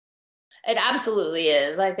It absolutely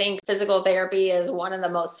is. I think physical therapy is one of the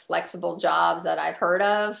most flexible jobs that I've heard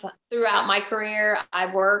of. Throughout my career,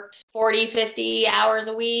 I've worked 40, 50 hours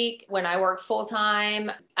a week. When I work full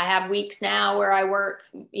time, I have weeks now where I work,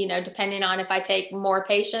 depending on if I take more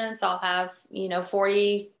patients, I'll have,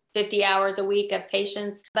 40, 50 hours a week of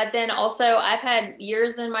patients. But then also, I've had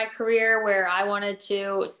years in my career where I wanted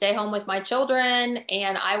to stay home with my children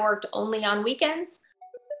and I worked only on weekends.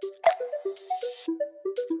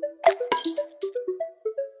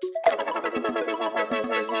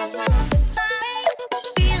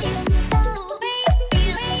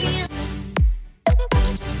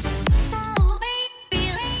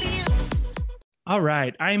 All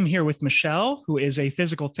right. I'm here with Michelle, who is a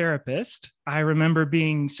physical therapist. I remember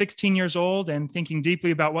being 16 years old and thinking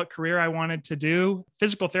deeply about what career I wanted to do.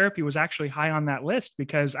 Physical therapy was actually high on that list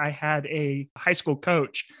because I had a high school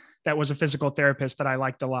coach that was a physical therapist that I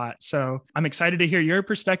liked a lot. So I'm excited to hear your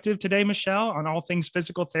perspective today, Michelle, on all things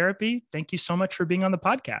physical therapy. Thank you so much for being on the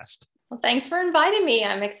podcast. Well, thanks for inviting me.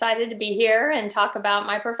 I'm excited to be here and talk about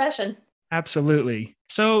my profession. Absolutely.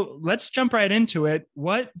 So let's jump right into it.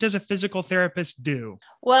 What does a physical therapist do?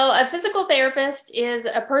 Well, a physical therapist is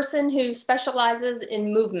a person who specializes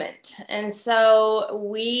in movement. And so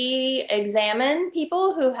we examine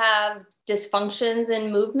people who have dysfunctions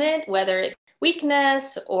in movement, whether it's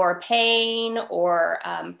weakness or pain or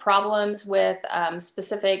problems with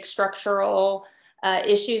specific structural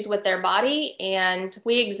issues with their body, and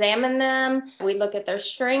we examine them. We look at their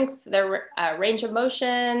strength, their range of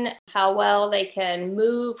motion, how well they can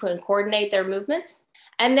move and coordinate their movements.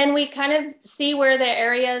 And then we kind of see where the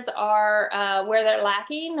areas are, where they're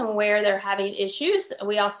lacking and where they're having issues.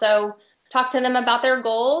 We also talk to them about their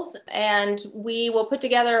goals, and we will put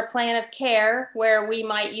together a plan of care where we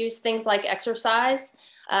might use things like exercise.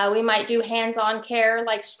 We might do hands-on care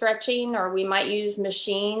like stretching, or we might use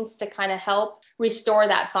machines to kind of help restore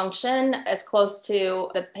that function as close to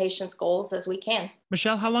the patient's goals as we can.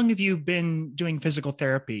 Michelle, how long have you been doing physical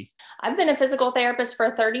therapy? I've been a physical therapist for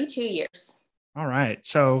 32 years. All right.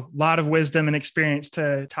 So a lot of wisdom and experience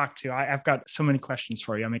to talk to. I've got so many questions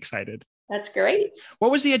for you. I'm excited. That's great. What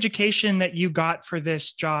was the education that you got for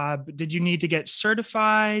this job? Did you need to get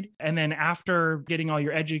certified? And then after getting all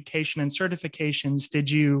your education and certifications, did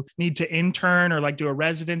you need to intern or like do a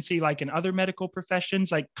residency like in other medical professions?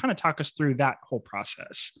 Like kind of talk us through that whole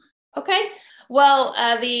process. Okay. Well,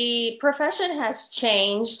 the profession has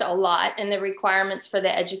changed a lot in the requirements for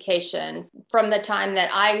the education from the time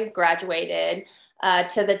that I graduated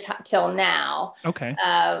till now. Okay.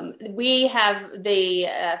 We have the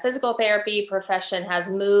physical therapy profession has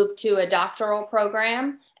moved to a doctoral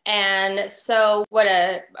program. And so what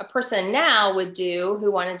a person now would do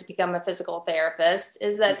who wanted to become a physical therapist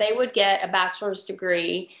is that they would get a bachelor's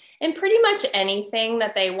degree in pretty much anything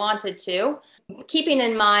that they wanted to, keeping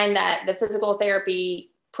in mind that the physical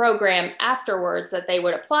therapy program afterwards that they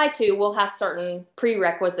would apply to will have certain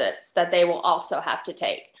prerequisites that they will also have to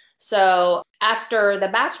take. So after the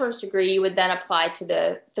bachelor's degree, you would then apply to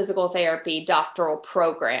the physical therapy doctoral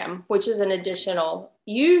program, which is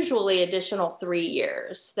usually additional 3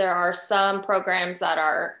 years. There are some programs that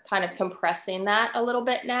are kind of compressing that a little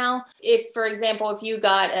bit now. If, for example, if you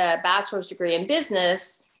got a bachelor's degree in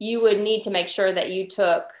business, you would need to make sure that you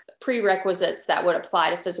took prerequisites that would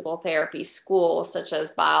apply to physical therapy school, such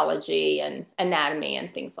as biology and anatomy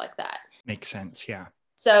and things like that. Makes sense. Yeah.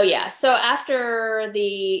 So after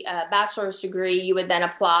the bachelor's degree, you would then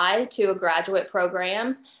apply to a graduate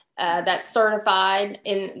program that's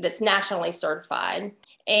nationally certified.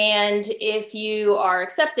 And if you are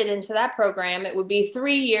accepted into that program, it would be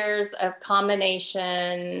 3 years of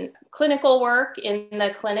combination clinical work in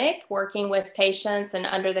the clinic, working with patients and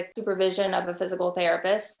under the supervision of a physical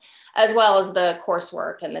therapist, as well as the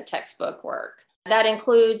coursework and the textbook work. That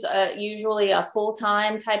includes usually a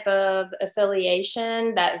full-time type of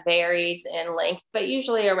affiliation that varies in length, but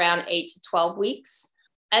usually around 8 to 12 weeks.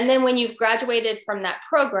 And then when you've graduated from that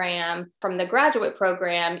program, from the graduate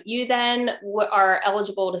program, you then are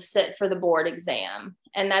eligible to sit for the board exam.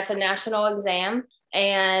 And that's a national exam.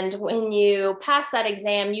 And when you pass that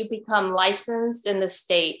exam, you become licensed in the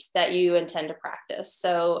state that you intend to practice.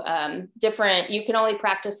 So you can only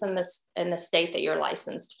practice in the state that you're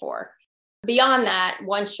licensed for. Beyond that,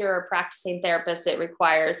 once you're a practicing therapist, it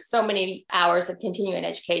requires so many hours of continuing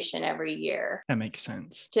education every year. That makes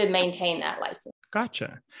sense. To maintain that license.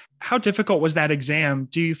 Gotcha. How difficult was that exam?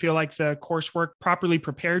 Do you feel like the coursework properly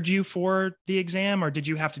prepared you for the exam, or did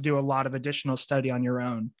you have to do a lot of additional study on your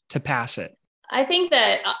own to pass it? I think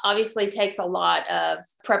that obviously takes a lot of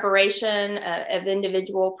preparation, of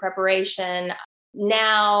individual preparation.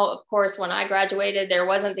 Now, of course, when I graduated, there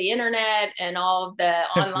wasn't the internet and all of the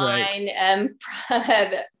Right. online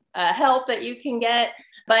help that you can get.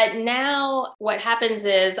 But now what happens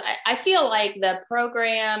is I feel like the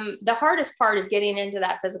hardest part is getting into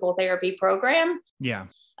that physical therapy program. Yeah.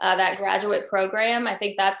 That graduate program. I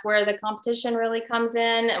think that's where the competition really comes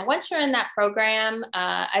in. And once you're in that program,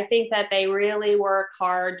 I think that they really work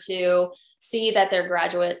hard to see that their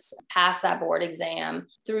graduates pass that board exam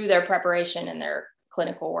through their preparation and their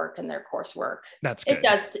clinical work and their coursework. That's It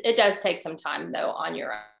good. does take some time though on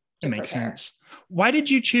your own It to makes prepare. sense. Why did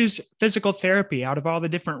you choose physical therapy out of all the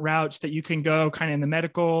different routes that you can go kind of in the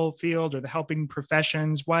medical field or the helping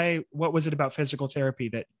professions? What was it about physical therapy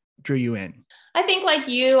that drew you in? I think, like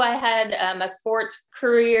you, I had a sports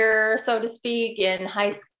career, so to speak, in high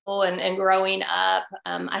school and growing up.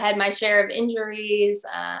 I had my share of injuries.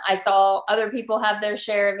 I saw other people have their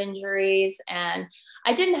share of injuries, and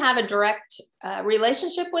I didn't have a direct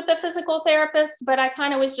relationship with a physical therapist, but I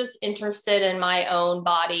kind of was just interested in my own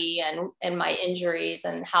body and my injuries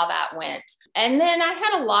and how that went. And then I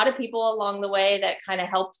had a lot of people along the way that kind of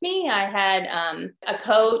helped me. I had a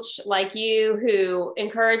coach like you who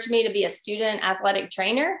encouraged me to be a student athletic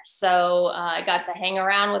trainer. So I got to hang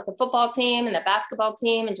around with the football team and the basketball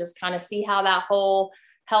team and just kind of see how that whole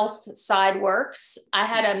health side works. I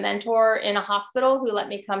had a mentor in a hospital who let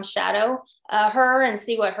me come shadow her and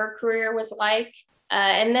see what her career was like.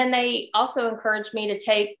 And then they also encouraged me to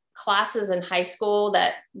take classes in high school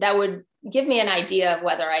that would give me an idea of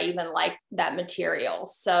whether I even like that material.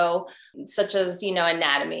 So such as,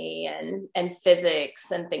 anatomy and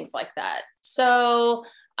physics and things like that. So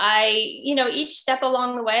each step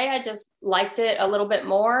along the way, I just liked it a little bit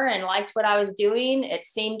more and liked what I was doing. It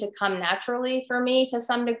seemed to come naturally for me to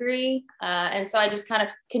some degree. And so I just kind of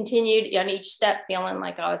continued on each step feeling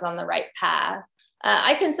like I was on the right path.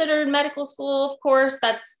 I considered medical school, of course.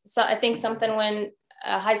 I think something when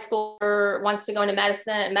a high schooler wants to go into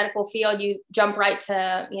medical field, you jump right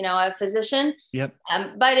to, a physician. Yep.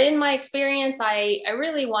 But in my experience, I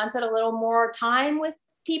really wanted a little more time with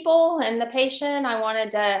people and the patient. I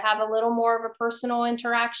wanted to have a little more of a personal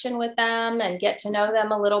interaction with them and get to know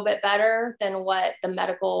them a little bit better than what the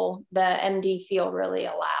MD field really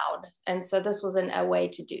allowed. And so this was a way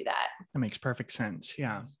to do that. That makes perfect sense.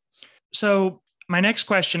 Yeah. So my next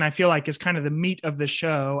question, I feel like, is kind of the meat of the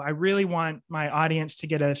show. I really want my audience to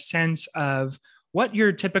get a sense of what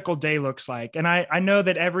your typical day looks like. And I know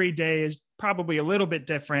that every day is probably a little bit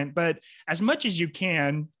different, but as much as you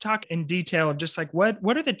can, talk in detail of just like what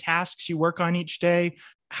are the tasks you work on each day?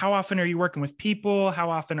 How often are you working with people? How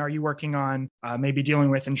often are you working on maybe dealing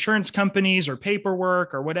with insurance companies or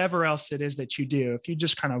paperwork or whatever else it is that you do? If you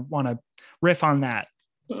just kind of want to riff on that.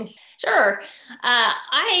 Sure.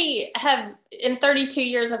 I have, in 32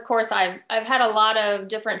 years, of course, I've had a lot of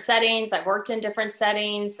different settings. I've worked in different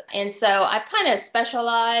settings. And so I've kind of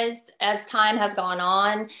specialized as time has gone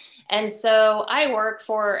on. And so I work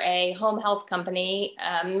for a home health company,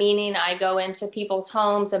 meaning I go into people's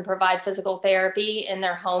homes and provide physical therapy in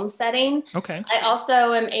their home setting. Okay. I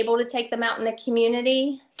also am able to take them out in the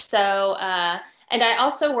community. So, and I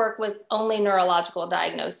also work with only neurological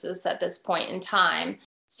diagnosis at this point in time.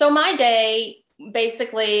 So my day,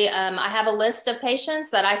 basically, I have a list of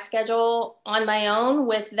patients that I schedule on my own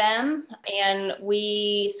with them, and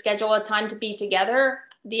we schedule a time to be together.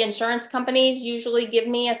 The insurance companies usually give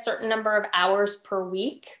me a certain number of hours per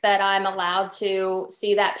week that I'm allowed to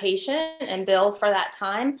see that patient and bill for that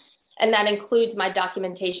time. And that includes my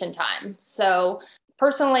documentation time. So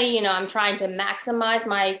personally, I'm trying to maximize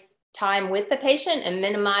my time with the patient and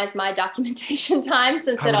minimize my documentation time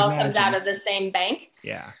since it all comes out of the same bank.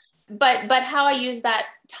 Yeah. But how I use that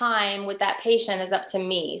time with that patient is up to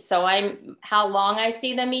me. So how long I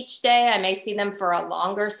see them each day. I may see them for a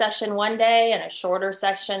longer session one day and a shorter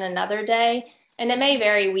session another day. And it may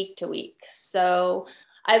vary week to week. So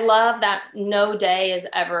I love that no day is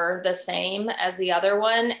ever the same as the other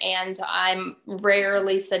one. And I'm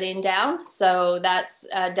rarely sitting down. So that's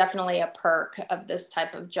definitely a perk of this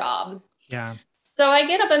type of job. Yeah. So I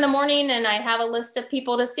get up in the morning and I have a list of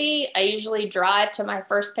people to see. I usually drive to my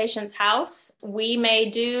first patient's house. We may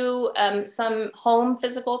do some home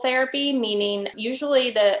physical therapy, meaning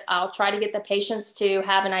usually I'll try to get the patients to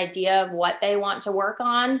have an idea of what they want to work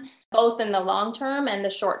on, both in the long term and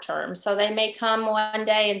the short term. So they may come one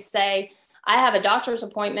day and say, I have a doctor's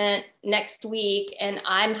appointment next week and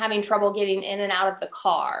I'm having trouble getting in and out of the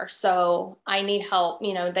car. So I need help.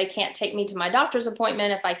 They can't take me to my doctor's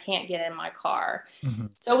appointment if I can't get in my car. Mm-hmm.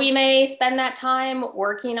 So we may spend that time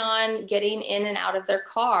working on getting in and out of their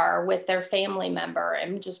car with their family member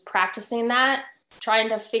and just practicing that, trying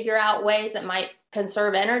to figure out ways that might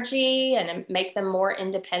conserve energy and make them more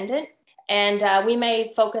independent. And we may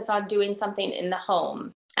focus on doing something in the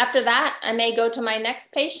home. After that, I may go to my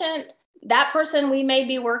next patient. That person, we may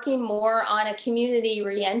be working more on a community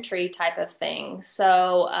reentry type of thing.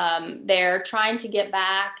 So they're trying to get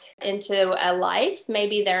back into a life.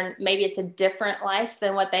 Maybe it's a different life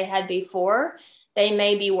than what they had before. They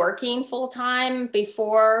may be working full time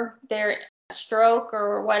before their stroke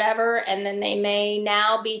or whatever, and then they may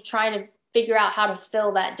now be trying to figure out how to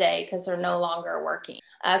fill that day because they're no longer working.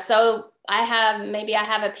 So I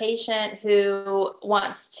have a patient who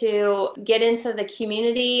wants to get into the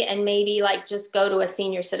community and maybe like just go to a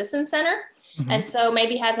senior citizen center. Mm-hmm. And so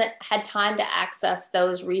maybe hasn't had time to access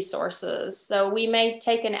those resources. So we may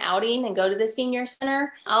take an outing and go to the senior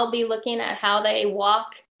center. I'll be looking at how they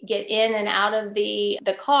walk, get in and out of the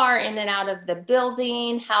car, in and out of the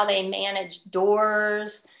building, how they manage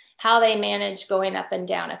doors, how they manage going up and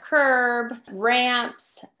down a curb,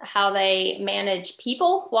 ramps, how they manage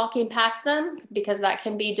people walking past them, because that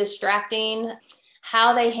can be distracting,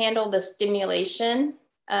 how they handle the stimulation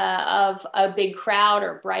of a big crowd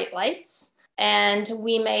or bright lights. And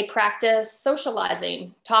we may practice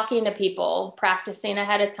socializing, talking to people, practicing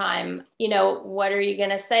ahead of time. What are you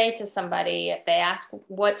going to say to somebody if they ask,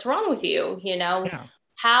 what's wrong with you? Yeah.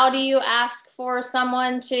 How do you ask for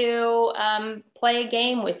someone to play a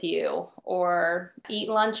game with you or eat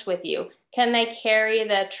lunch with you? Can they carry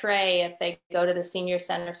the tray if they go to the senior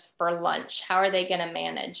centers for lunch? How are they going to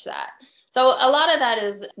manage that? So a lot of that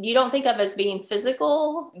is, you don't think of as being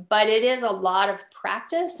physical, but it is a lot of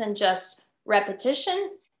practice and just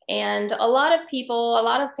repetition. And a lot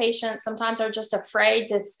of patients sometimes are just afraid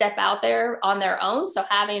to step out there on their own. So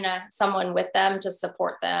having someone with them to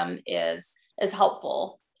support them is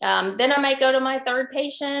helpful. Then I might go to my third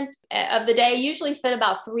patient of the day. I usually fit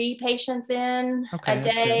about 3 patients in a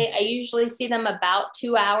day. I usually see them about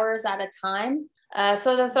 2 hours at a time.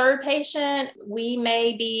 So the third patient, we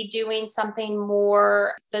may be doing something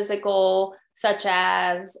more physical, such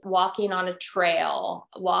as walking on a trail,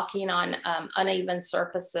 walking on uneven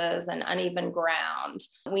surfaces and uneven ground.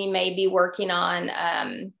 We may be working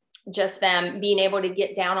on just them being able to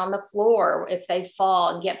get down on the floor if they fall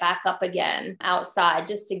and get back up again outside,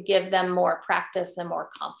 just to give them more practice and more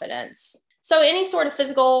confidence. So any sort of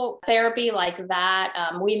physical therapy like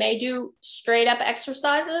that, we may do straight up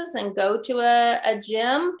exercises and go to a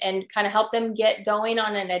gym and kind of help them get going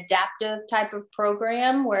on an adaptive type of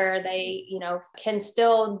program where they, can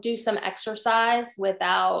still do some exercise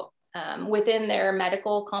without within their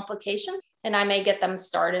medical complication. And I may get them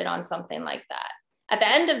started on something like that. At the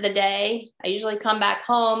end of the day, I usually come back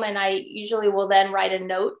home and I usually will then write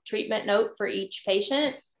a treatment note for each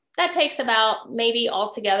patient. That takes maybe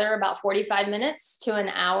altogether about 45 minutes to an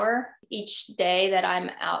hour each day that I'm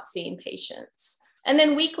out seeing patients. And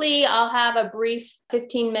then weekly, I'll have a brief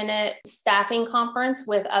 15-minute staffing conference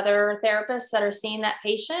with other therapists that are seeing that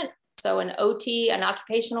patient. So an OT, an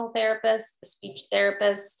occupational therapist, a speech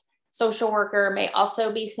therapist, social worker may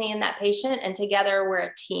also be seeing that patient. And together we're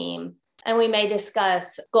a team. And we may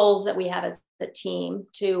discuss goals that we have as a team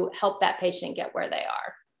to help that patient get where they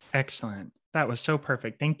are. Excellent. That was so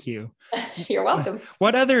perfect. Thank you. You're welcome.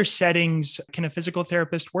 What other settings can a physical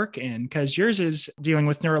therapist work in? Because yours is dealing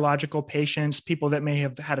with neurological patients, people that may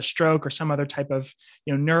have had a stroke or some other type of,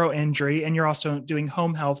 neuro injury, and you're also doing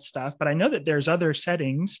home health stuff. But I know that there's other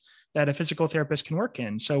settings that a physical therapist can work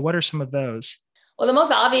in. So what are some of those? Well, the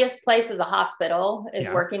most obvious place is a hospital,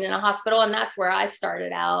 working in a hospital. And that's where I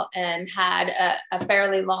started out and had a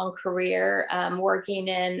fairly long career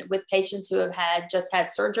working with patients who have just had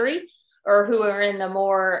surgery or who are in the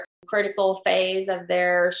more critical phase of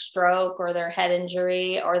their stroke or their head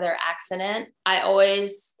injury or their accident. I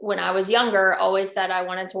always, when I was younger, always said I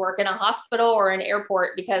wanted to work in a hospital or an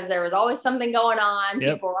airport because there was always something going on.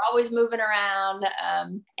 Yep. People were always moving around.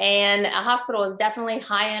 And a hospital is definitely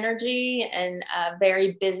high energy and a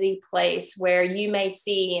very busy place where you may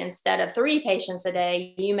see, instead of 3 patients a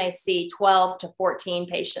day, you may see 12 to 14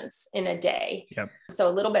 patients in a day. Yep. So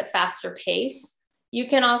a little bit faster pace. You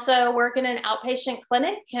can also work in an outpatient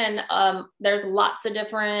clinic, and there's lots of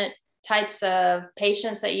different types of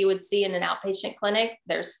patients that you would see in an outpatient clinic.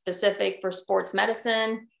 There's specific for sports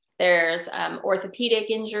medicine. There's orthopedic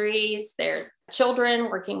injuries. There's children,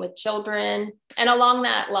 working with children. And along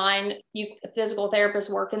that line, physical therapists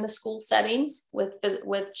work in the school settings with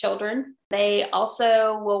children. They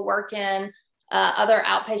also will work in other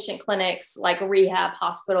outpatient clinics like rehab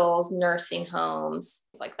hospitals, nursing homes,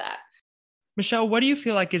 things like that. Michelle, what do you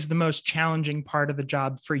feel like is the most challenging part of the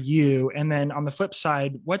job for you? And then on the flip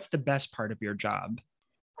side, what's the best part of your job?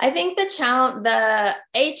 I think a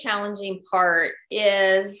challenging part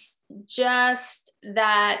is just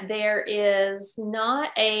that there is not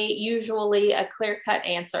usually a clear-cut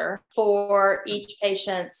answer for each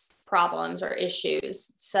patient's problems or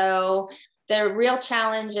issues. So the real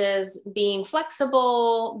challenge is being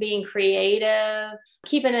flexible, being creative,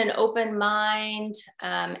 keeping an open mind,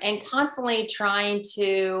 and constantly trying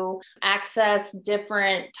to access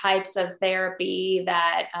different types of therapy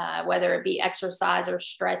that, whether it be exercise or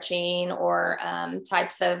stretching or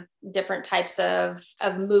different types of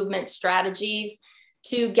movement strategies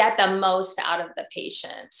to get the most out of the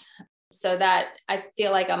patient. So that I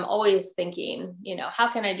feel like I'm always thinking,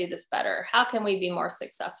 how can I do this better? How can we be more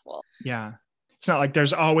successful? Yeah. It's not like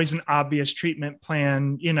there's always an obvious treatment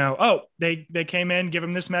plan, oh, they came in, give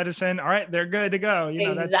them this medicine. All right, they're good to go.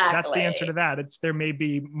 That's the answer to that. There may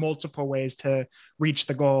be multiple ways to reach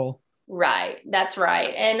the goal. Right. That's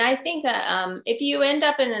right. And I think that if you end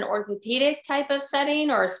up in an orthopedic type of setting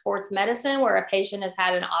or a sports medicine where a patient has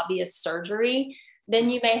had an obvious surgery, then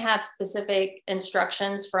you may have specific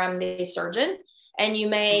instructions from the surgeon, and you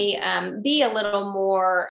may be a little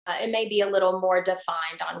more, it may be a little more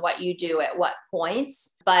defined on what you do at what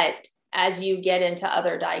points. But as you get into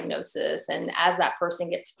other diagnosis and as that person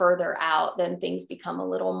gets further out, then things become a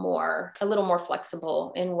little more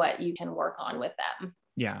flexible in what you can work on with them.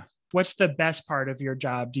 Yeah. What's the best part of your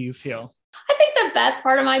job, do you feel? I think the best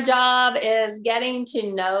part of my job is getting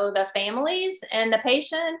to know the families and the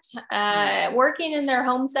patient, working in their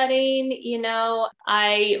home setting.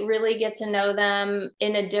 I really get to know them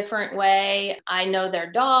in a different way. I know their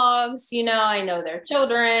dogs, I know their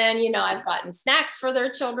children, I've gotten snacks for their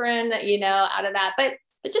children, out of that. But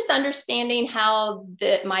just understanding how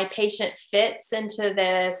my patient fits into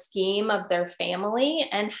the scheme of their family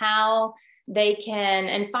and how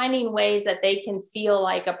and finding ways that they can feel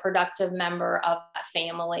like a productive member of that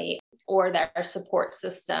family or their support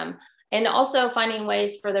system. And also finding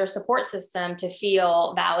ways for their support system to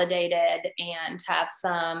feel validated and have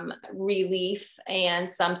some relief and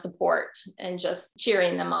some support and just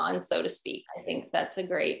cheering them on, so to speak. I think that's a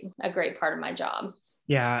great part of my job.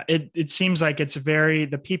 Yeah, it seems like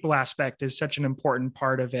the people aspect is such an important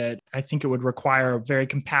part of it. I think it would require a very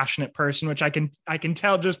compassionate person, which I can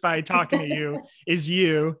tell just by talking to you is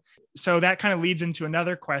you. So that kind of leads into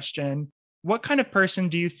another question. What kind of person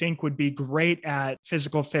do you think would be great at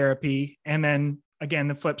physical therapy? And then again,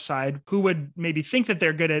 the flip side, who would maybe think that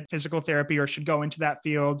they're good at physical therapy or should go into that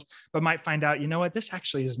field, but might find out, this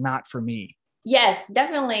actually is not for me? Yes,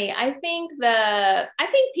 definitely. I think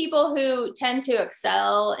people who tend to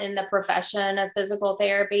excel in the profession of physical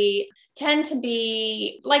therapy tend to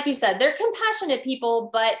be, like you said, they're compassionate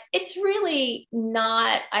people, but it's really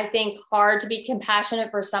not, I think, hard to be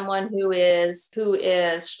compassionate for someone who is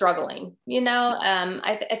struggling.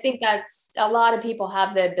 I think that's a lot of people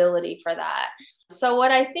have the ability for that. So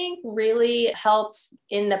what I think really helps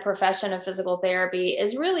in the profession of physical therapy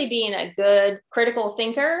is really being a good critical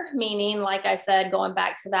thinker, meaning, like I said, going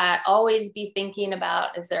back to that, always be thinking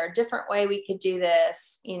about, is there a different way we could do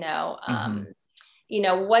this?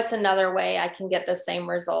 What's another way I can get the same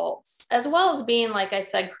results, as well as being, like I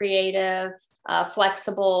said, creative,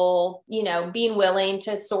 flexible, being willing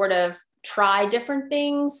to sort of try different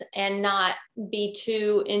things and not be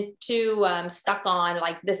too stuck on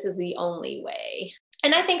like, this is the only way.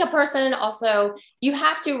 And I think a person also, you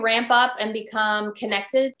have to ramp up and become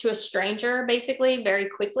connected to a stranger basically very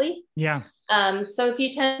quickly. Yeah. So if you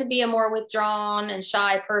tend to be a more withdrawn and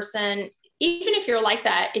shy person, even if you're like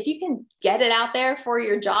that, if you can get it out there for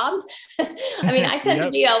your job, I tend to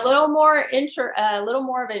be a little more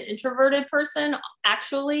of an introverted person.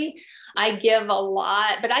 Actually, I give a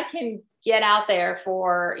lot, but I can get out there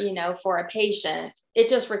for a patient. It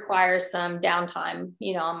just requires some downtime,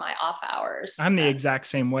 on my off hours. I'm the exact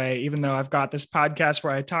same way, even though I've got this podcast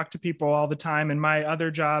where I talk to people all the time. In my other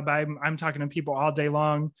job, I'm talking to people all day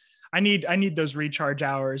long. I need those recharge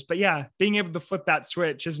hours, but yeah, being able to flip that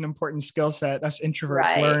switch is an important skill set. Us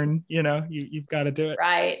introverts learn, you've got to do it.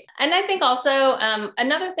 Right. And I think also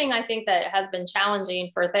another thing I think that has been challenging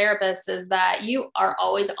for therapists is that you are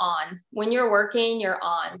always on. When you're working, you're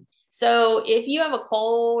on. So if you have a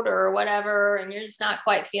cold or whatever, and you're just not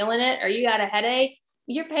quite feeling it, or you got a headache,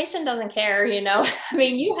 your patient doesn't care, you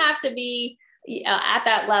have to be at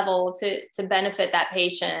that level to benefit that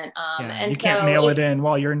patient. And you can't mail it in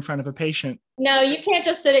while you're in front of a patient. No, you can't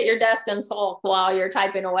just sit at your desk and sulk while you're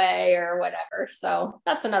typing away or whatever. So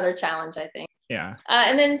that's another challenge, I think. Yeah.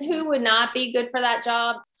 And then who would not be good for that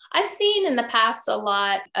job? I've seen in the past a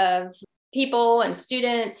lot of people and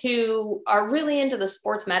students who are really into the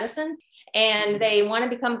sports medicine and they want to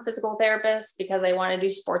become a physical therapist because they want to do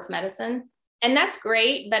sports medicine. And that's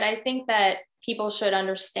great. But I think that people should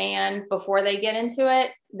understand before they get into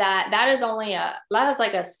it that that is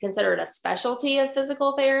like considered a specialty of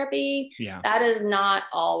physical therapy. Yeah. That is not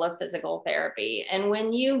all of physical therapy. And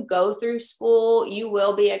when you go through school, you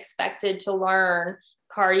will be expected to learn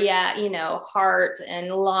cardiac, heart and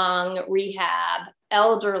lung rehab.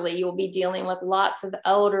 Elderly, you'll be dealing with lots of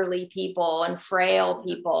elderly people and frail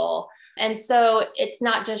people. And so it's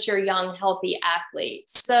not just your young, healthy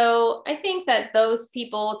athletes. So I think that those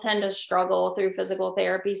people tend to struggle through physical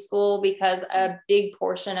therapy school because a big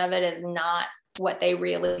portion of it is not what they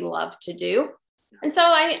really love to do. And so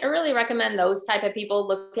I really recommend those type of people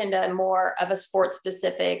look into more of a sports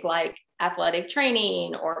specific, like athletic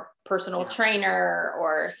training or personal trainer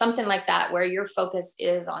or something like that, where your focus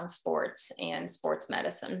is on sports and sports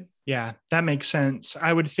medicine. Yeah, that makes sense.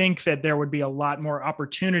 I would think that there would be a lot more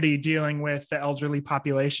opportunity dealing with the elderly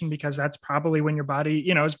population because that's probably when your body,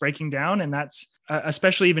 is breaking down. And that's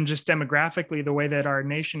especially even just demographically, the way that our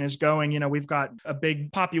nation is going. We've got a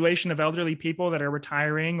big population of elderly people that are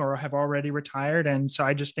retiring or have already retired. And so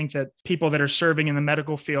I just think that people that are serving in the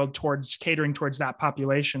medical field catering towards that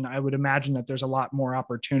population, I would imagine that there's a lot more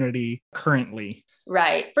opportunity currently.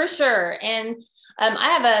 Right, for sure. And I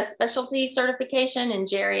have a specialty certification in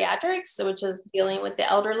geriatrics, which is dealing with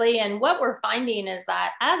the elderly. And what we're finding is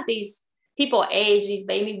that as these people age, these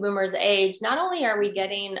baby boomers age, not only are we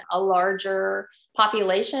getting a larger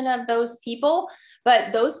population of those people,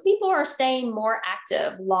 but those people are staying more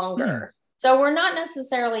active longer. So we're not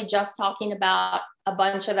necessarily just talking about a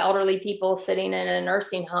bunch of elderly people sitting in a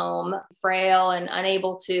nursing home, frail and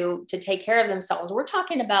unable to take care of themselves. We're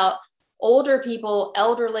talking about older people,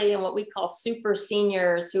 elderly, and what we call super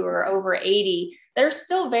seniors who are over 80. They're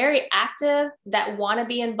still very active, that want to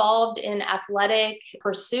be involved in athletic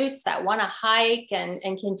pursuits, that want to hike and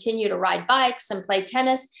continue to ride bikes and play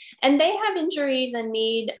tennis. And they have injuries and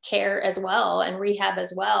need care as well and rehab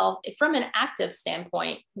as well from an active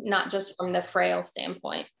standpoint, not just from the frail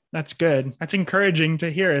standpoint. That's good. That's encouraging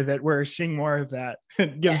to hear that we're seeing more of that.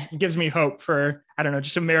 It gives me hope for,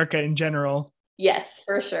 just America in general. Yes,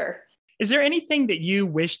 for sure. Is there anything that you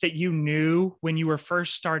wish that you knew when you were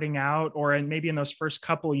first starting out or maybe in those first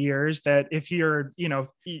couple years that if you're,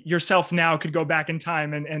 yourself now could go back in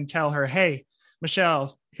time and tell her, hey,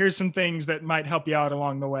 Michelle, here's some things that might help you out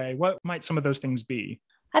along the way. What might some of those things be?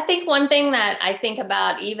 I think one thing that I think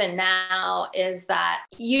about even now is that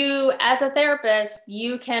you, as a therapist,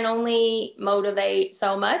 you can only motivate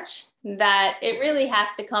so much, that it really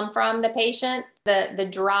has to come from the patient. The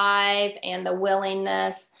drive and the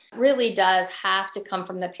willingness really does have to come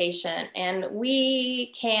from the patient. And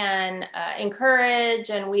we can encourage,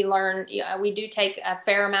 and we learn, we do take a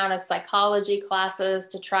fair amount of psychology classes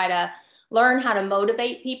to try to learn how to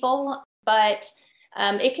motivate people. But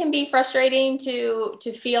it can be frustrating to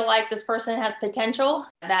feel like this person has potential,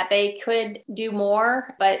 that they could do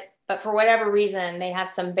more, but for whatever reason, they have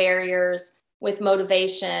some barriers with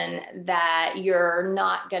motivation that you're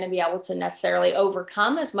not going to be able to necessarily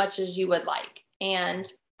overcome as much as you would like. And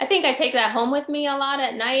I think I take that home with me a lot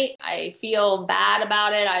at night. I feel bad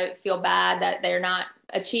about it. I feel bad that they're not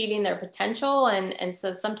achieving their potential. And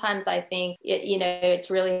so sometimes I think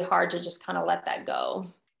it's really hard to just kind of let that go.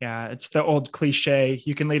 Yeah, it's the old cliche.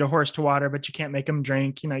 You can lead a horse to water, but you can't make them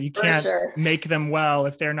drink. You can't make them well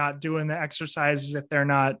if they're not doing the exercises, if they're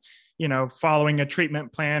not, following a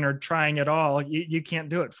treatment plan or trying at all. You can't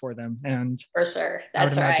do it for them. And for sure, I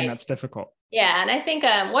would imagine that's difficult. Yeah. And I think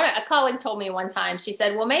what a colleague told me one time, she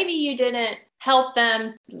said, well, maybe you didn't help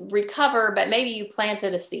them recover, but maybe you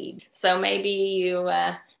planted a seed. So maybe you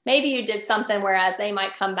did something, whereas they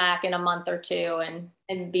might come back in a month or two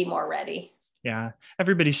and be more ready. Yeah.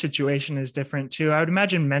 Everybody's situation is different too. I would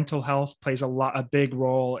imagine mental health plays a big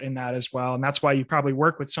role in that as well. And that's why you probably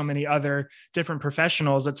work with so many other different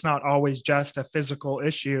professionals. It's not always just a physical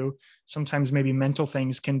issue. Sometimes maybe mental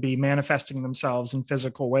things can be manifesting themselves in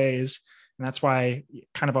physical ways. And that's why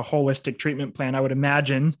kind of a holistic treatment plan, I would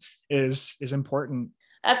imagine, is important.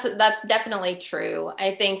 That's definitely true.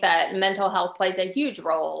 I think that mental health plays a huge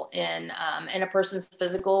role in a person's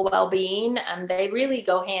physical well-being. They really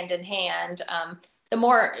go hand in hand. The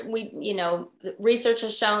more research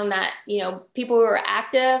has shown that, people who are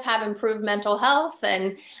active have improved mental health,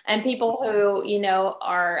 and people who,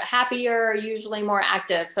 are happier are usually more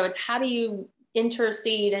active. So it's how do you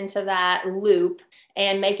intercede into that loop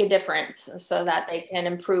and make a difference so that they can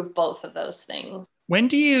improve both of those things. When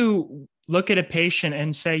do you look at a patient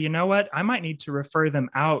and say, you know what, I might need to refer them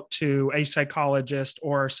out to a psychologist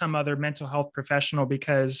or some other mental health professional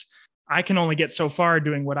because I can only get so far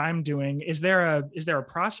doing what I'm doing. Is there a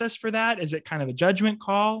process for that? Is it kind of a judgment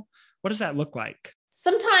call? What does that look like?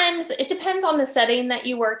 Sometimes it depends on the setting that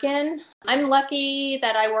you work in. I'm lucky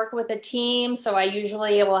that I work with a team, so I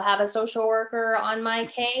usually will have a social worker on my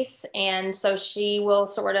case. And so she will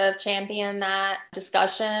sort of champion that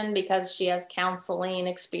discussion because she has counseling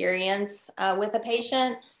experience with a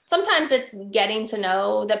patient. Sometimes it's getting to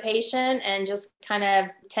know the patient and just kind of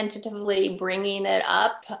tentatively bringing it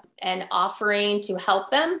up and offering to help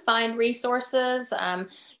them find resources.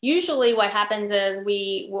 Usually what happens is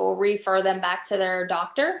we will refer them back to their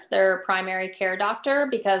doctor, their primary care doctor,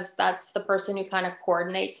 because that's the person who kind of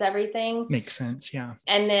coordinates everything. Makes sense. Yeah.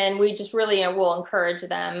 And then we just really will encourage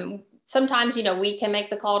them. Sometimes, we can make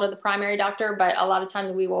the call to the primary doctor, but a lot of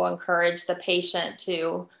times we will encourage the patient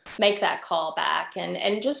to make that call back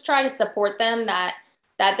and just try to support them that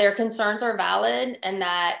their concerns are valid and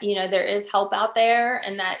that, there is help out there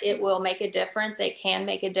and that it will make a difference. It can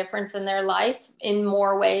make a difference in their life in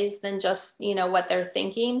more ways than just, what they're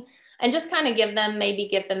thinking. And just kind of give them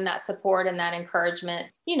that support and that encouragement,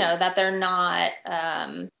 that they're not,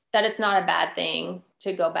 that it's not a bad thing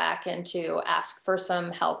to go back and to ask for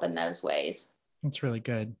some help in those ways. That's really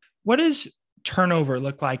good. What does turnover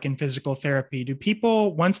look like in physical therapy? Do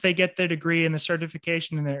people, once they get their degree and the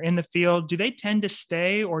certification and they're in the field, do they tend to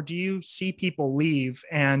stay or do you see people leave?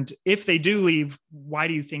 And if they do leave, why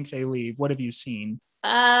do you think they leave? What have you seen?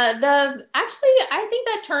 I think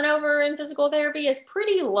that turnover in physical therapy is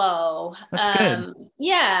pretty low. That's good.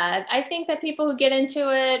 Yeah, I think that people who get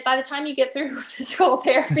into it, by the time you get through physical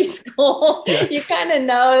therapy school, Yeah. you kind of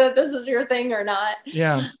know that this is your thing or not.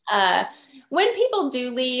 Yeah. When people do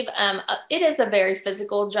leave, it is a very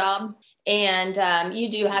physical job. And you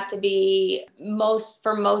do have to be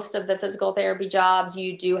for most of the physical therapy jobs,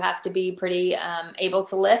 you do have to be pretty able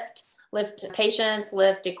to lift patients,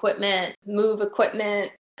 lift equipment, move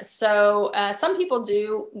equipment. So some people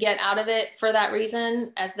do get out of it for that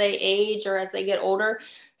reason as they age or as they get older.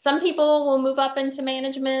 Some people will move up into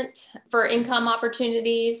management for income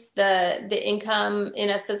opportunities. The income in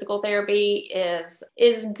a physical therapy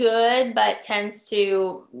is good, but tends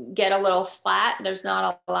to get a little flat. There's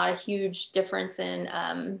not a lot of huge difference in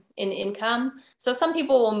income. So some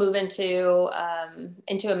people will move into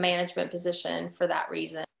a management position for that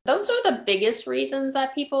reason. Those are the biggest reasons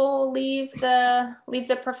that people leave the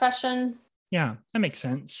profession. Yeah, that makes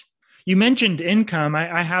sense. You mentioned income.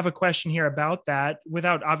 I have a question here about that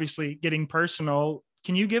without obviously getting personal.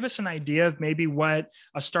 Can you give us an idea of maybe what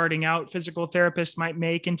a starting out physical therapist might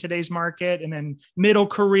make in today's market and then middle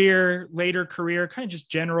career, later career, kind of just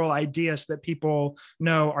general ideas that people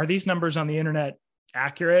know? Are these numbers on the internet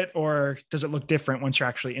accurate or does it look different once you're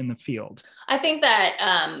actually in the field? I think that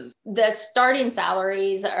the starting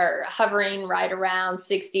salaries are hovering right around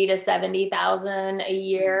 60 to 70,000 a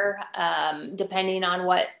year, depending on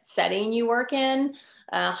what setting you work in.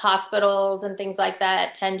 Hospitals and things like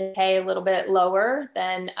that tend to pay a little bit lower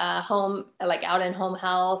than home, like out in home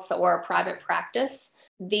health or private practice.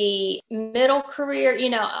 The middle career,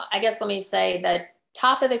 I guess let me say that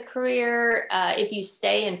top of the career, if you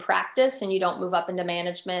stay in practice and you don't move up into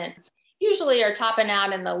management, usually are topping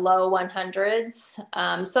out in the low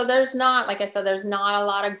 100s. So there's not, like I said, there's not a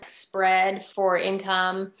lot of spread for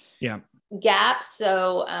income. Yeah. Gaps.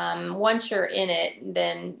 So once you're in it,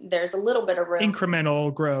 then there's a little bit of room.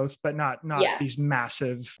 Incremental growth, but not these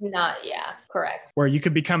massive. Correct. Where you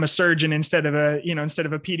could become a surgeon instead of a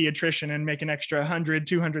pediatrician and make an extra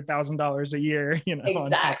 $100,000-$200,000 a year.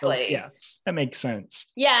 Exactly. That makes sense.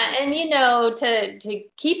 Yeah, and to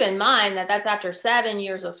keep in mind that that's after 7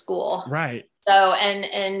 years of school. Right. So,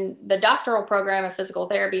 and the doctoral program of physical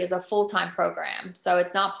therapy is a full-time program. So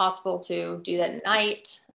it's not possible to do that at night.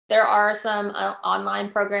 There are some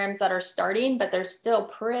online programs that are starting, but they're still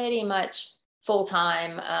pretty much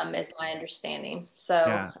full-time, is my understanding. So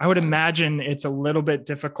yeah, I would imagine it's a little bit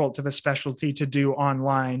difficult of a specialty to do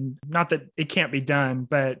online. Not that it can't be done,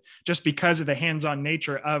 but just because of the hands-on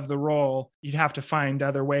nature of the role, you'd have to find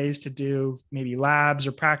other ways to do maybe labs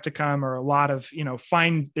or practicum or a lot of,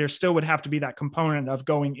 there still would have to be that component of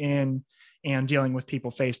going in and dealing with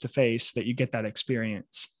people face to face that you get that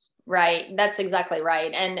experience. Right. That's exactly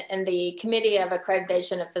right. And the Committee of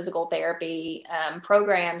Accreditation of Physical Therapy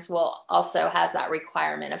programs will also has that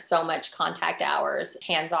requirement of so much contact hours,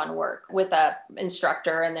 hands-on work with a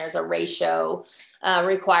instructor. And there's a ratio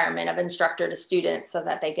requirement of instructor to student so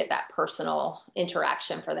that they get that personal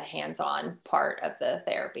interaction for the hands-on part of the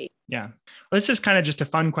therapy. Yeah. Well, this is kind of just a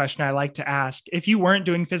fun question I like to ask. If you weren't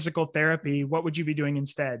doing physical therapy, what would you be doing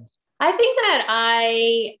instead? I think that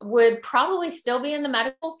I would probably still be in the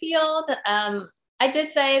medical field. I did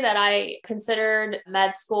say that I considered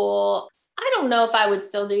med school. I don't know if I would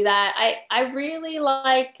still do that. I really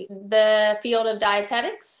like the field of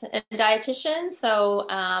dietetics and dietitian. So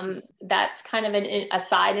that's kind of a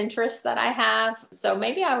side interest that I have. So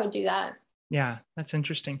maybe I would do that. Yeah, that's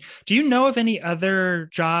interesting. Do you know of any other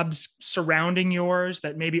jobs surrounding yours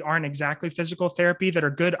that maybe aren't exactly physical therapy that are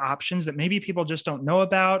good options that maybe people just don't know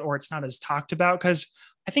about or it's not as talked about? Because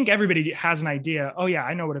I think everybody has an idea. Oh, yeah,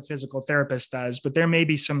 I know what a physical therapist does, but there may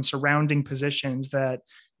be some surrounding positions that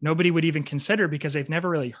nobody would even consider because they've never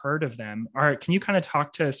really heard of them. All right, can you kind of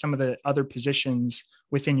talk to some of the other positions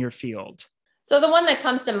within your field? So the one that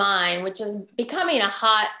comes to mind, which is becoming a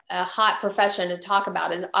hot profession to talk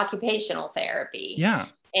about, is occupational therapy. Yeah.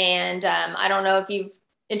 And I don't know if you've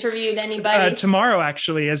interviewed anybody. Tomorrow,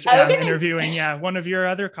 actually, is I'm Okay. interviewing, yeah, one of your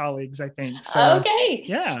other colleagues, I think. So, Okay.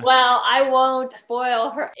 yeah. Well, I won't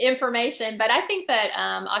spoil her information, but I think that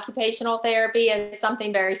occupational therapy is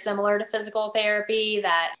something very similar to physical therapy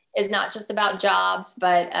that is not just about jobs,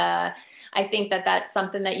 but I think that that's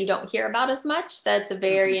something that you don't hear about as much. That's a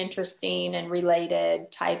very interesting and related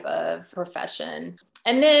type of profession.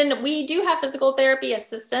 And then we do have physical therapy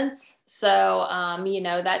assistants. So,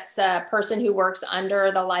 that's a person who works under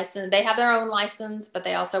the license. They have their own license, but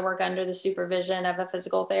they also work under the supervision of a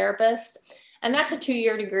physical therapist. And that's a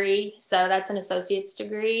 2-year degree. So that's an associate's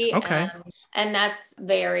degree. Okay. And that's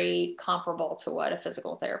very comparable to what a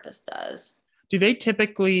physical therapist does. Do they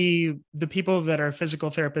typically, the people that are physical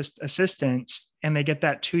therapist assistants and they get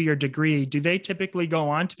that 2-year degree, do they typically go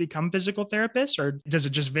on to become physical therapists or does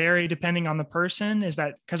it just vary depending on the person? Is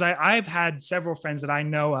that because I've had several friends that I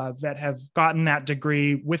know of that have gotten that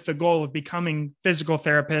degree with the goal of becoming physical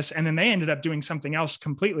therapists and then they ended up doing something else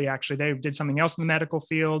completely. Actually, they did something else in the medical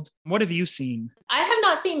field. What have you seen? I have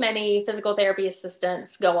not seen many physical therapy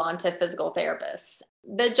assistants go on to physical therapists.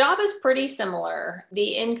 The job is pretty similar. The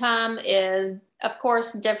income is, of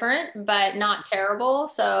course, different, but not terrible.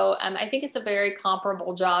 So I think it's a very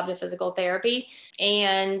comparable job to physical therapy.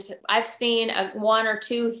 And I've seen one or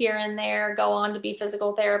two here and there go on to be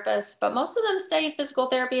physical therapists, but most of them stay physical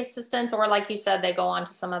therapy assistants, or like you said, they go on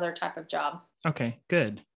to some other type of job. Okay,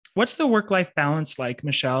 good. What's the work-life balance like,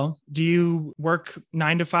 Michelle? Do you work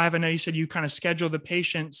 9 to 5? I know you said you kind of schedule the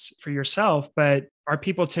patients for yourself, but are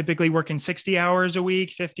people typically working 60 hours a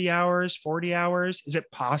week, 50 hours, 40 hours? Is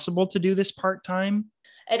it possible to do this part-time?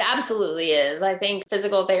 It absolutely is. I think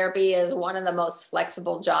physical therapy is one of the most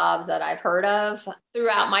flexible jobs that I've heard of.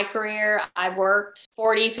 Throughout my career, I've worked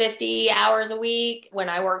 40, 50 hours a week. When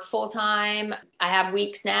I work full time, I have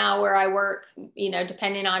weeks now where I work,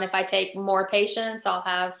 depending on if I take more patients, I'll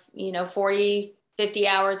have, 40, 50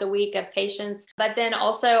 hours a week of patients. But then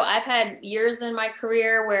also I've had years in my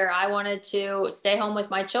career where I wanted to stay home with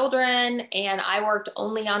my children and I worked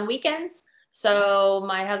only on weekends. So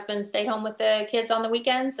my husband stayed home with the kids on the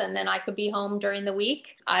weekends and then I could be home during the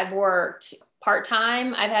week. I've worked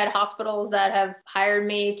part-time. I've had hospitals that have hired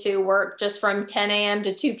me to work just from 10 a.m.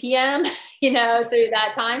 to 2 p.m., through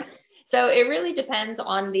that time. So it really depends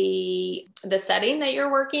on the setting that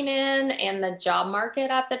you're working in and the job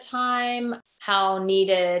market at the time, how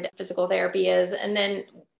needed physical therapy is. And then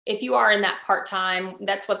if you are in that part-time,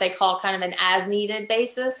 that's what they call kind of an as needed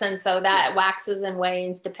basis. And so that waxes and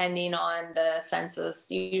wanes depending on the census.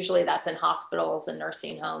 Usually that's in hospitals and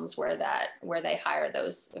nursing homes where they hire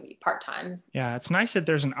those part-time. Yeah, it's nice that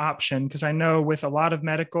there's an option because I know with a lot of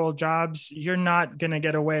medical jobs, you're not going to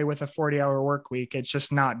get away with a 40-hour work week. It's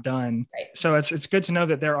just not done. Right. So it's good to know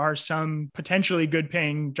that there are some potentially good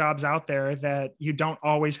paying jobs out there that you don't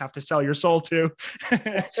always have to sell your soul to,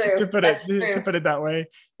 to put it that way.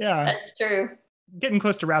 Yeah. That's true. Getting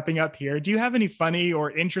close to wrapping up here. Do you have any funny or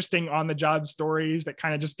interesting on the job stories that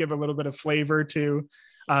kind of just give a little bit of flavor to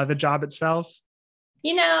the job itself?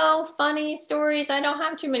 Funny stories. I don't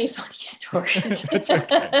have too many funny stories. That's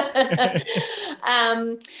okay.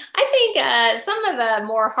 I think some of the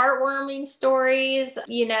more heartwarming stories,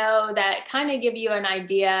 that kind of give you an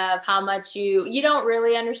idea of how much you don't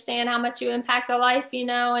really understand how much you impact a life,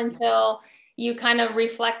 until you kind of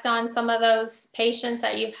reflect on some of those patients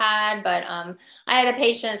that you've had. But I had a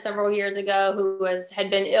patient several years ago who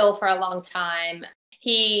had been ill for a long time.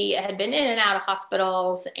 He had been in and out of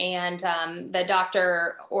hospitals and the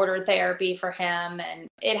doctor ordered therapy for him. And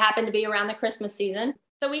it happened to be around the Christmas season.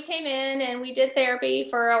 So we came in and we did therapy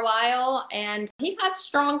for a while, and he got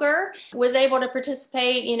stronger, was able to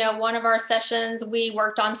participate. One of our sessions, we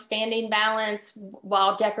worked on standing balance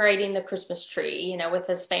while decorating the Christmas tree, with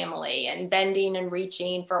his family, and bending and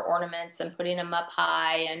reaching for ornaments and putting them up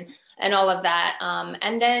high and all of that.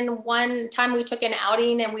 And then one time we took an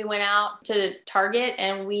outing and we went out to Target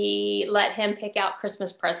and we let him pick out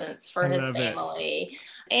Christmas presents for his family.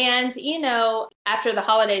 And, after the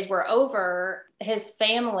holidays were over, his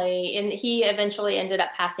family, and he eventually ended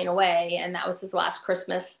up passing away. And that was his last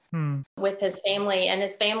Christmas with his family. And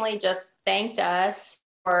his family just thanked us.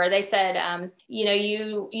 Or they said,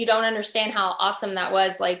 you don't understand how awesome that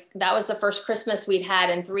was. Like, that was the first Christmas we'd had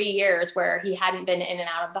in 3 years where he hadn't been in and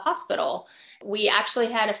out of the hospital. We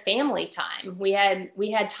actually had a family time. We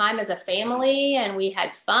had time as a family, and we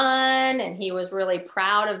had fun, and he was really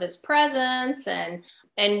proud of his presence. And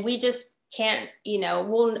we just can't,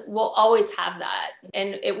 we'll always have that.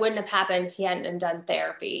 And it wouldn't have happened if he hadn't done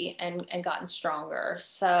therapy and gotten stronger.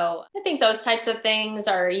 So I think those types of things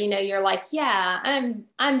are, you're like, yeah,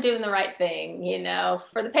 I'm doing the right thing,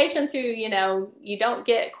 for the patients who, you don't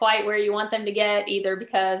get quite where you want them to get, either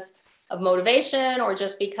because of motivation or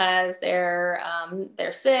just because they're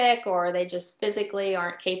sick, or they just physically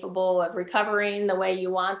aren't capable of recovering the way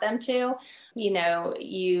you want them to.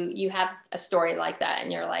 You have a story like that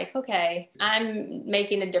and you're like, okay, I'm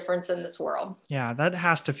making a difference in this world. Yeah, that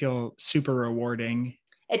has to feel super rewarding.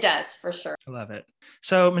 It does, for sure. I love it.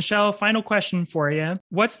 So, Michelle, final question for you.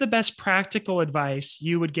 What's the best practical advice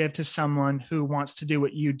you would give to someone who wants to do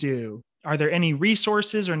what you do? Are there any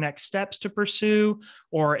resources or next steps to pursue,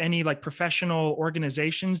 or any professional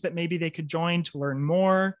organizations that maybe they could join to learn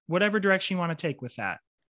more? Whatever direction you want to take with that.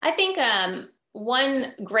 I think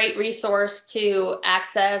one great resource to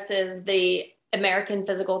access is the American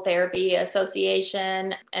Physical Therapy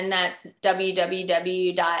Association, and that's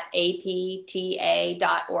www.apta.org.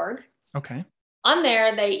 Okay. On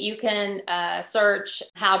there, you can search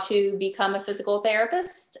how to become a physical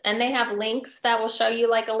therapist, and they have links that will show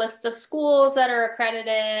you a list of schools that are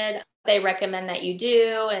accredited. They recommend that you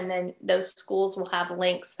do, and then those schools will have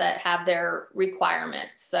links that have their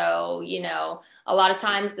requirements. So, a lot of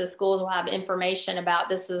times the schools will have information about,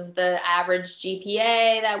 this is the average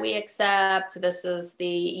GPA that we accept.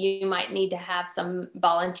 You might need to have some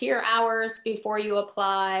volunteer hours before you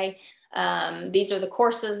apply. These are the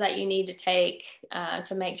courses that you need to take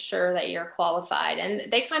to make sure that you're qualified.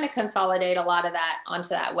 And they kind of consolidate a lot of that onto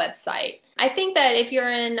that website. I think that if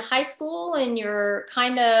you're in high school and you're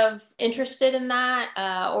kind of interested in that,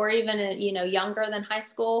 or even, younger than high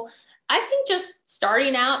school, I think just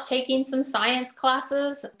starting out, taking some science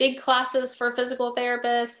classes, big classes for physical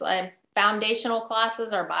therapists, foundational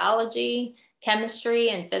classes are biology, chemistry,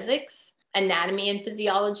 and physics. Anatomy and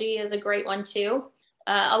physiology is a great one too.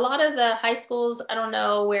 A lot of the high schools, I don't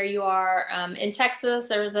know where you are, in Texas,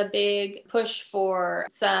 there's a big push for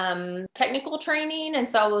some technical training. And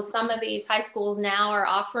so some of these high schools now are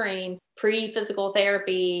offering pre-physical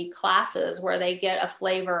therapy classes where they get a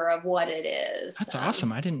flavor of what it is. That's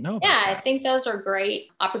awesome. I didn't know about that. I think those are great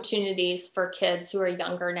opportunities for kids who are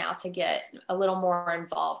younger now to get a little more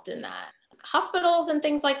involved in that. Hospitals and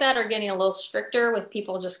things like that are getting a little stricter with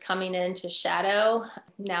people just coming in to shadow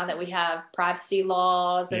now that we have privacy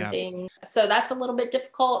laws and things. So that's a little bit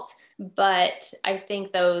difficult, but I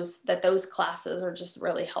think those classes are just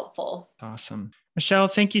really helpful. Awesome. Michelle,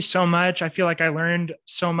 thank you so much. I feel like I learned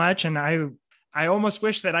so much, and I almost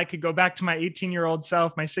wish that I could go back to my 18-year-old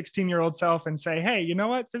self, my 16-year-old self, and say, hey, you know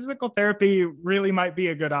what? Physical therapy really might be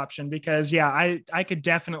a good option, because I could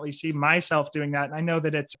definitely see myself doing that. And I know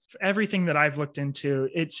that it's everything that I've looked into.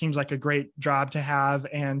 It seems like a great job to have.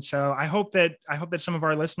 And so I hope that some of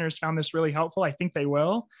our listeners found this really helpful. I think they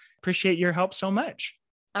will. Appreciate your help so much.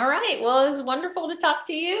 All right. Well, it was wonderful to talk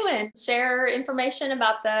to you and share information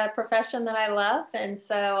about the profession that I love. And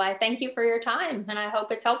so I thank you for your time, and I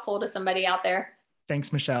hope it's helpful to somebody out there.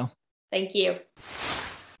 Thanks, Michelle. Thank you.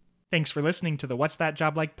 Thanks for listening to the What's That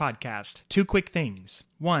Job Like podcast. 2 quick things.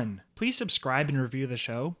 1, please subscribe and review the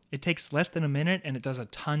show. It takes less than a minute and it does a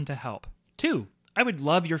ton to help. 2, I would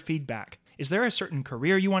love your feedback. Is there a certain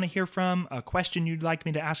career you want to hear from, a question you'd like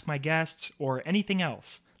me to ask my guests, or anything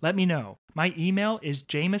else? Let me know. My email is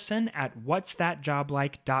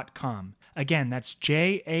jameson@whatsthatjoblike.com. Again, that's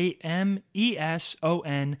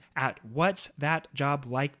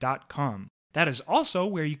JAMESON@whatsthatjoblike.com. That is also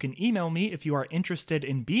where you can email me if you are interested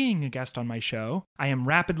in being a guest on my show. I am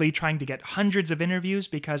rapidly trying to get hundreds of interviews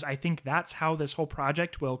because I think that's how this whole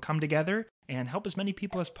project will come together and help as many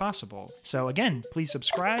people as possible. So again, please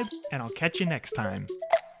subscribe, and I'll catch you next time.